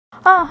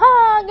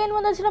Again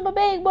வந்துச்சு நம்ம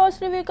big pass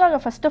ரிவ்யூக்காக.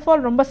 First of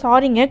all ரொம்ப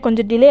சாரிங்க,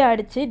 கொஞ்சம் டிலே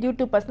ஆகிடுச்சு, டியூ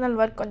டு பர்சனல்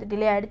ஒர்க் கொஞ்சம்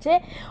டிலே ஆகிடுச்சு.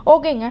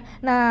 ஓகேங்க,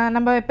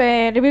 நம்ம இப்போ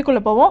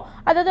ரிவ்யூக்குள்ளே போவோம்.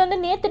 அதாவது வந்து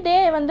நேற்று டே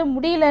வந்து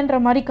முடியலன்ற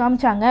மாதிரி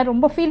காமிச்சாங்க.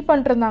 ரொம்ப ஃபீல்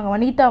பண்ணிருந்தாங்க.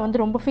 வனிதா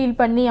வந்து ரொம்ப ஃபீல்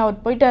பண்ணி அவர்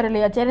போயிட்டார்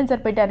இல்லையா, சேரன்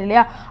சார் போயிட்டார்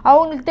இல்லையா,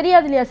 அவங்களுக்கு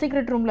தெரியாது இல்லையா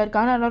சீக்ரெட் ரூமில்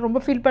இருக்காங்க, அதனால்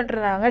ரொம்ப ஃபீல்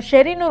பண்ணிருந்தாங்க.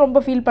 ஷெரினும்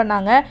ரொம்ப ஃபீல்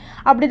பண்ணாங்க.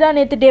 அப்படி தான்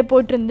நேற்று டே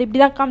போயிட்டு இருந்து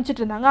இப்படி தான்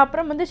காமிச்சிட்டு இருந்தாங்க.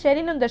 அப்புறம் வந்து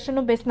ஷெரினும்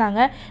தர்ஷனும்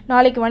பேசினாங்க,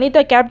 நாளைக்கு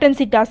வனிதா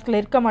கேப்டன்சி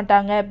டாஸ்கில் இருக்க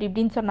மாட்டாங்க அப்படி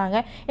இப்படின்னு சொன்னாங்க.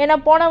 ஏன்னா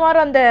போன வாரம்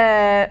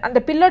அந்த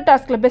பில்லர்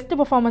டாஸ்கில் பெஸ்ட்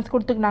பெர்ஃபார்மன்ஸ்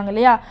கொடுத்துக்கினாங்க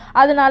இல்லையா,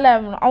 அதனால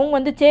அவங்க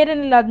வந்து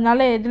சேரன்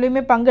இல்லாதனால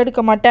எதுலேயுமே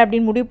பங்கெடுக்க மாட்டேன்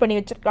அப்படின்னு முடிவு பண்ணி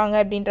வச்சுருக்காங்க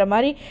அப்படின்ற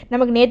மாதிரி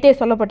நமக்கு நேற்றே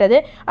சொல்லப்பட்டது.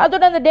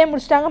 அதோட அந்த டே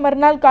முடிச்சிட்டாங்க.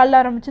 மறுநாள் காலைல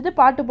ஆரம்பிச்சது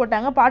பாட்டு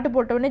போட்டாங்க. பாட்டு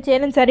போட்ட உடனே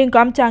சேரன் சாரையும்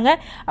காமிச்சாங்க.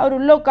 அவர்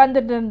உள்ளே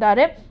உட்காந்துட்டு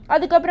இருந்தார்.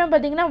 அதுக்கப்புறம்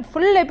பார்த்தீங்கன்னா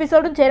ஃபுல்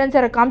எபிசோடும் சேரன்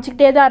சாரை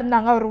காமிச்சிக்கிட்டே தான்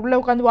இருந்தாங்க. அவர் உள்ளே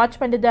உட்காந்து வாட்ச்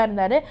பண்ணிட்டு தான்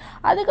இருந்தார்.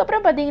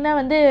 அதுக்கப்புறம் பார்த்தீங்கன்னா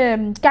வந்து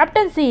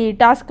கேப்டன்சி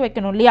டாஸ்க்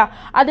வைக்கணும் இல்லையா,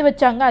 அது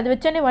வச்சாங்க. அது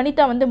வச்சோடனே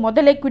வனிதா வந்து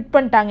முதல்ல குவிட்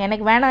பண்ணிட்டாங்க.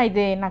 எனக்கு வேணாம்,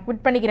 இது நான்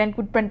குவிட் பண்ணிக்கிறேன்னு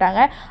குவிட் பண்ணிட்டாங்க.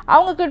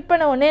 அவங்க குவிட்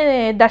பண்ண உடனே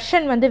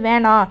தர்ஷன் வந்து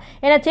வேணாம்,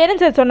 ஏன்னா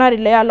சேரன் சார் சொன்னார்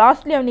இல்லையா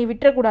லாஸ்ட்லேயே நீ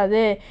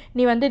விட்டுறக்கூடாது,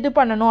 நீ வந்து இது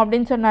பண்ணணும்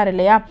அப்படின்னு சொன்னார்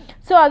இல்லையா.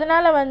 ஸோ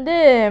அதனால் வந்து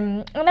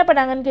என்ன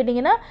பண்ணாங்கன்னு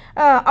கேட்டிங்கன்னா,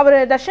 அவர்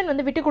தர்ஷன்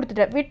வந்து விட்டு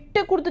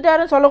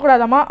கொடுத்துட்டாருன்னு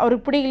சொல்லக்கூடாதாம்மா,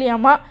 அவருக்கு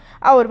பிடிக்கலையாம்மா,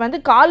 அவர் வந்து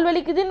கால்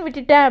வலிக்குதுன்னு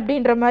விட்டுட்டேன்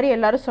அப்படின்ற மாதிரி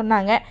எல்லாரும்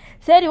சொன்னாங்க.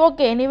 சரி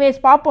ஓகே, எனிவேஸ்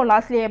பார்ப்போம்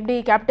லாஸ்ட்லேயே எப்படி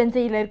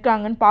கேப்டன்சியில்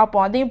இருக்காங்கன்னு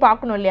பார்ப்போம், அதையும்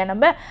பார்க்கணும் இல்லையா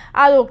நம்ம,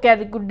 அது ஓகே,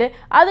 அது குட்டு.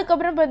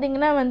 அதுக்கப்புறம்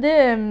பார்த்திங்கன்னா வந்து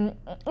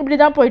இப்படி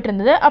தான் போயிட்டு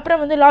இருந்தது.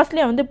 அப்புறம் வந்து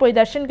லாஸ்ட்லேயே வந்து போய்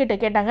தர்ஷன் கிட்ட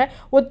கேட்டாங்க,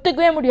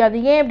 ஒத்துக்கவே முடியாது,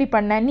 ஏன் இப்படி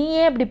பண்ண, நீ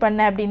ஏன் இப்படி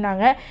பண்ண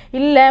அப்படின்னாங்க.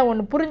 இல்லை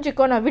ஒன்று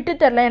புரிஞ்சுக்கோ, நான் விட்டு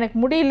தரல, எனக்கு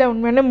முடியல,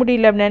 உண்மையான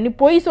முடியல அப்படின்னா, நீ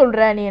போய்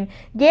சொல்கிற, நீ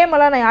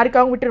கேமெல்லாம் நான்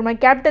யாருக்காகவும்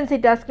விட்டுருவேன், கேப்டன்சி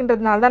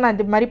டாஸ்க்குன்றதுனால தான் நான்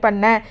இது மாதிரி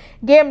பண்ணேன்,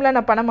 கேம்லாம்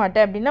நான் பண்ண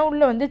மாட்டேன் அப்படின்னா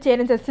உள்ளே வந்து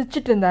சேரன் சார்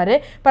சிரிச்சிட்டு இருந்தார்.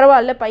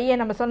 பரவாயில்ல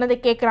பையன் நம்ம சொன்னதை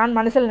கேட்குறான்னு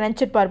மனசில்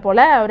நினச்சிருப்பார்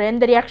போல். அவர்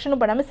எந்த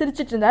ரியாக்ஷனும் பண்ணாமல்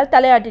சிரிச்சிட்டு இருந்தார்,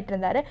 தலையாட்டிட்டு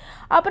இருந்தார்.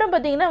 அப்புறம்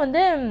பார்த்திங்கன்னா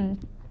வந்து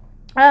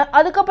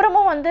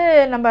அதுக்கப்புறமும் வந்து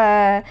நம்ம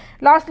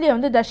லாஸ்ட்லேயே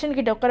வந்து தர்ஷன்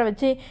கிட்ட உட்கார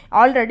வச்சு,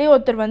 ஆல்ரெடி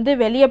ஒருத்தர் வந்து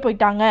வெளியே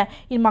போயிட்டாங்க,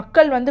 இது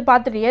மக்கள் வந்து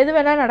பார்த்துட்டு எது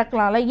வேணால்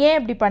நடக்கலாம்ல, ஏன்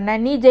இப்படி பண்ண,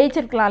 நீ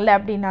ஜெயிச்சிருக்கலாம்ல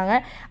அப்படின்னாங்க.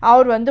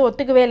 அவர் வந்து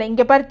ஒத்துக்கவே இல்லை.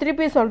 இங்கே பாரு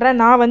திருப்பி சொல்கிறேன்,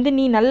 நான் வந்து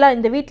நீ நல்லா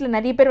இந்த வீட்டில்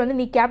நிறைய பேர் வந்து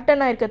நீ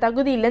கேப்டனாக இருக்க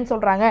தகுதி இல்லைன்னு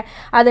சொல்கிறாங்க,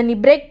 அதை நீ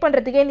பிரேக்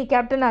பண்ணுறதுக்கே நீ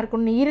கேப்டனாக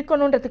இருக்கணும், நீ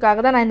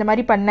இருக்கணுன்றதுக்காக தான் நான் இந்த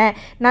மாதிரி பண்ணேன்.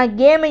 நான்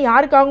கேமை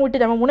யாருக்காகவும்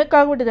விட்டு தருவேன்,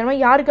 உனக்காக விட்டு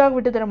தருவேன், யாருக்காக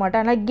விட்டு தர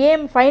மாட்டேன், நான்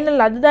கேம்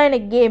ஃபைனல் அதுதான்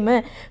எனக்கு கேமு,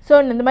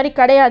 ஸோ இந்த மாதிரி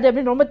கிடையாது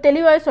அப்படின்னு ரொம்ப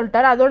தெளிவாக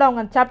சொல்லிட்டாரு. அதோட அவங்க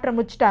அந்த சாப்டரை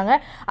முடிச்சிட்டாங்க.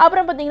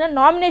 அப்புறம் பார்த்தீங்கன்னா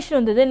நாமினேஷன்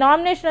வந்தது.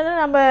 நாமினேஷன்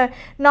வந்து நம்ம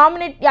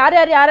நாமினேட் யார்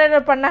யார்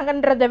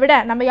பண்ணாங்கன்றதை விட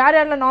நம்ம யார்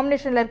யாரெல்லாம்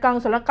நாமினேஷனில்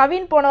இருக்காங்க சொல்லலாம்.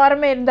 கவின் போன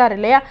வாரமே இருந்தார்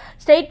இல்லையா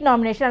ஸ்டேட்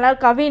நாமினேஷன்,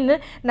 அதாவது கவின்,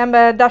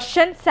 நம்ம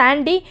தர்ஷன்,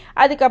 சாண்டி,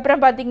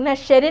 அதுக்கப்புறம் பார்த்தீங்கன்னா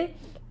ஷெரின்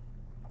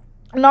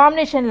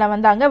நாமினேஷனில்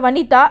வந்தாங்க,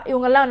 வனிதா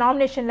இவங்கெல்லாம்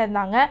நாமினேஷனில்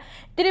இருந்தாங்க.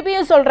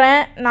 திருப்பியும் சொல்கிறேன்,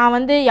 நான்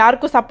வந்து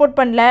யாருக்கும் சப்போர்ட்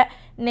பண்ணல.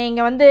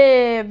 நீங்கள் வந்து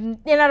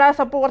என்னடா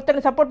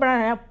ஒருத்தர் சப்போர்ட்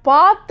பண்ண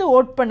பார்த்து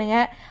ஓட்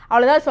பண்ணுங்கள்,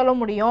 அவ்வளோதான் சொல்ல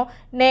முடியும்.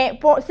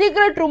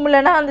 சீக்ரெட்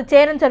ரூம்லனா அந்த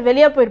சேரன் சார்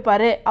வெளியே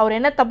போயிருப்பார், அவர்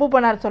என்ன தப்பு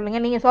பண்ணார்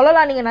சொல்லுங்கள். நீங்கள்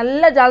சொல்லலாம் நீங்கள்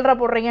நல்ல ஜால்ரா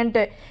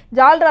போடுறீங்கன்ட்டு,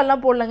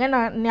 ஜால்ராலாம் போடலங்க,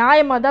 நான்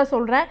நியாயமாக தான்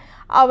சொல்கிறேன்.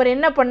 அவர்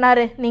என்ன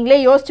பண்ணார் நீங்களே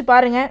யோசிச்சு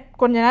பாருங்கள்,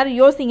 கொஞ்ச நேரம்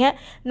யோசிங்க,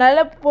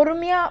 நல்லா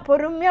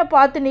பொறுமையாக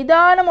பார்த்து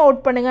நிதானமாக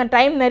அவுட் பண்ணுங்கள்.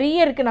 டைம்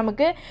நிறைய இருக்குது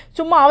நமக்கு,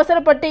 சும்மா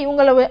அவசரப்பட்டு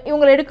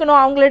இவங்களை எடுக்கணும்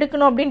அவங்கள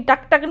எடுக்கணும் அப்படின்னு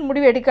டக்குன்னு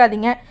முடிவு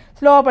எடுக்காதீங்க,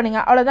 ஸ்லோவாக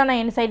பண்ணுங்கள், அவ்வளோதான்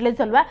நான் என் சைட்லேயே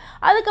சொல்வேன்.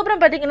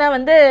 அதுக்கப்புறம் பார்த்திங்கன்னா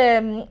வந்து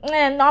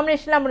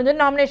நாமினேஷன்லாம் முடிஞ்சு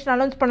நாமினேஷன்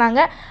அனௌன்ஸ் பண்ணாங்க.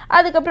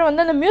 அதுக்கப்புறம்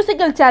வந்து அந்த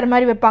மியூசிக்கல் சேர்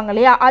மாதிரி வைப்பாங்க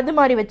இல்லையா, அது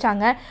மாதிரி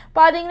வச்சாங்க.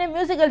 பார்த்தீங்கன்னா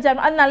மியூசிக்கல்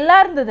சேர் அது நல்லா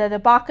இருந்தது, அதை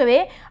பார்க்கவே.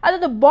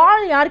 அதாவது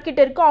பால்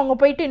யார்கிட்ட இருக்கோ அவங்க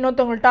போயிட்டு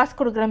இன்னொருத்தவங்களுக்கு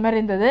டாஸ்க் கொடுக்குற மாதிரி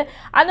இருந்தது.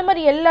 அந்த மாதிரி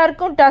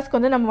எல்லாருக்கும் டாஸ்க்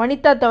வந்து நம்ம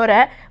வனிதா தவிர,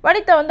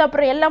 வனிதா வந்து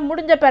அப்புறம் எல்லாம்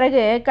முடிஞ்ச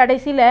பிறகு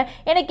கடைசியில்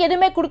எனக்கு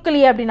எதுவுமே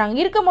கொடுக்கலையே அப்படின்னாங்க.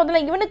 இருக்கும்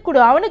போதெல்லாம் இவனுக்கு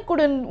கொடு அவனுக்கு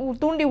கொடு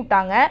தூண்டி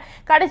விட்டாங்க.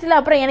 கடைசியில்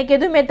அப்புறம் எனக்கு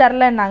எதுவுமே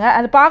தரலன்னாங்க.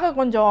 அது பார்க்க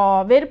கொஞ்சம்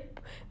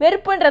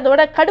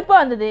வெறுப்புன்றதோட கடுப்பாக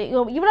இருந்தது.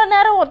 இவ்வளோ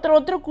நேரம்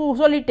ஒருத்தருக்கு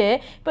சொல்லிவிட்டு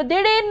இப்போ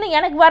திடீர்னு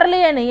எனக்கு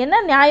வரலையேன்னு என்ன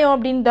நியாயம்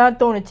அப்படின்னு தான்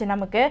தோணுச்சு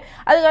நமக்கு.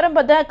 அதுக்கப்புறம்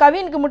பார்த்தா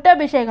கவினுக்கு முட்டை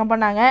அபிஷேகம்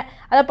பண்ணாங்க,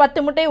 அதை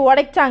 10 முட்டையை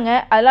உடைச்சாங்க.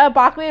 அதெல்லாம்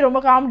பார்க்கவே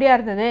ரொம்ப காமெடியாக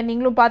இருந்தது,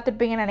 நீங்களும்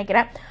பார்த்துருப்பீங்கன்னு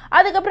நினைக்கிறேன்.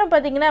 அதுக்கப்புறம்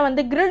பார்த்திங்கன்னா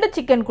வந்து கிரில்டு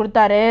சிக்கன்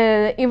கொடுத்தாரு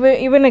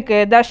இவனுக்கு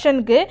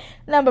தர்ஷனுக்கு,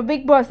 நம்ம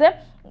பிக் பாஸு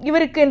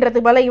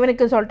இவருக்குன்றதுக்கு போல்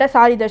இவனுக்கு சொல்லிட்டேன்,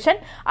 சாரி தர்ஷன்.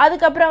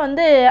 அதுக்கப்புறம்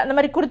வந்து அந்த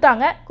மாதிரி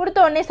கொடுத்த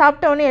உடனே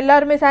சாப்பிட்ட உடனே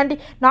எல்லாருமே சாண்டி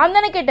நான்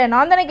தானே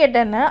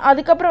கேட்டேன்னு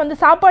அதுக்கப்புறம் வந்து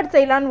சாப்பாடு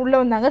செய்யலான்னு உள்ளே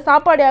வந்தாங்க.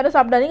 சாப்பாடு யாரும்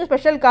சாப்பிடாதீங்க,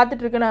 ஸ்பெஷல்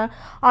காத்துட்ருக்குன்னு.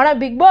 ஆனால்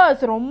பிக்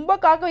பாஸ் ரொம்ப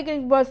காக்க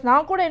வைக்கிறீங்க பிக் பாஸ்,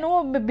 நான் கூட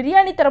இன்னும்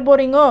பிரியாணி தர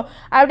போகிறீங்கோ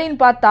அப்படின்னு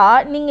பார்த்தா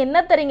நீங்கள்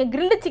என்ன தரீங்க,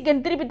 கிரில்டு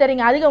சிக்கன் திருப்பி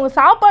தரீங்க. அதுக்கு அவங்க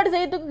சாப்பாடு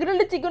செய்யறதுக்கு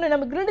கிரில்டு சிக்கன்,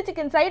 நம்ம கிரில்டு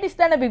சிக்கன் சைட் டிஷ்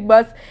தானே பிக்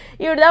பாஸ்.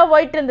 இப்படி தான்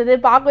போயிட்டு இருந்தது,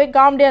 பார்க்கவே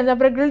காமெடியாக இருந்தது.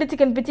 அப்புறம் கிரில்டு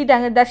சிக்கன்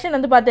பிச்சிட்டாங்க. தர்ஷன்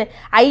வந்து பார்த்து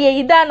ஐயா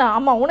இதானா,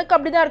 ஆமாம் உனக்கு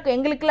அப்படி தான் இருக்கும்,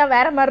 எங்களுக்கு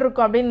வேற மாதிரி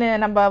இருக்கும் அப்படின்னு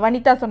நம்ம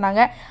வனிதா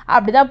சொன்னாங்க.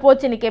 அப்படிதான்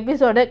போச்சு இன்னைக்கு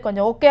எபிசோடு,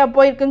 கொஞ்சம் ஓகேவா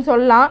போயிருக்குன்னு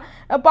சொல்லலாம்.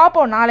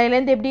 பார்ப்போம்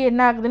நாளையிலேருந்து எப்படி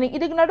என்ன ஆகுதுன்னு.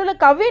 இதுக்கு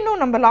நடுவில்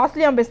கவினும் நம்ம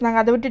லாஸ்ட்லேயும்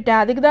பேசினாங்க, அதை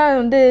விட்டுட்டேன். அதுக்கு தான்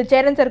வந்து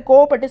சேரன் சார்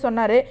கோவப்பட்டு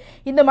சொன்னார்,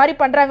 இந்த மாதிரி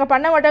பண்ணுறாங்க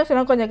பண்ண மாட்டாங்க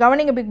சொன்னாங்க, கொஞ்சம்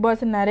கவனிங்க பிக்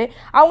பாஸ்ன்னாரு.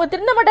 அவங்க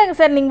திருந்த மாட்டாங்க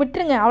சார், நீங்கள்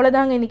விட்டுருங்க,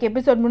 அவ்வளோதாங்க இன்னைக்கு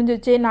எபிசோட்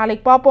முடிஞ்சிச்சு.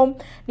 நாளைக்கு பார்ப்போம்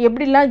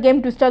எப்படிலாம்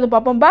கேம் ட்விஸ்ட் ஆகுது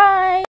பார்ப்போம். பாய்.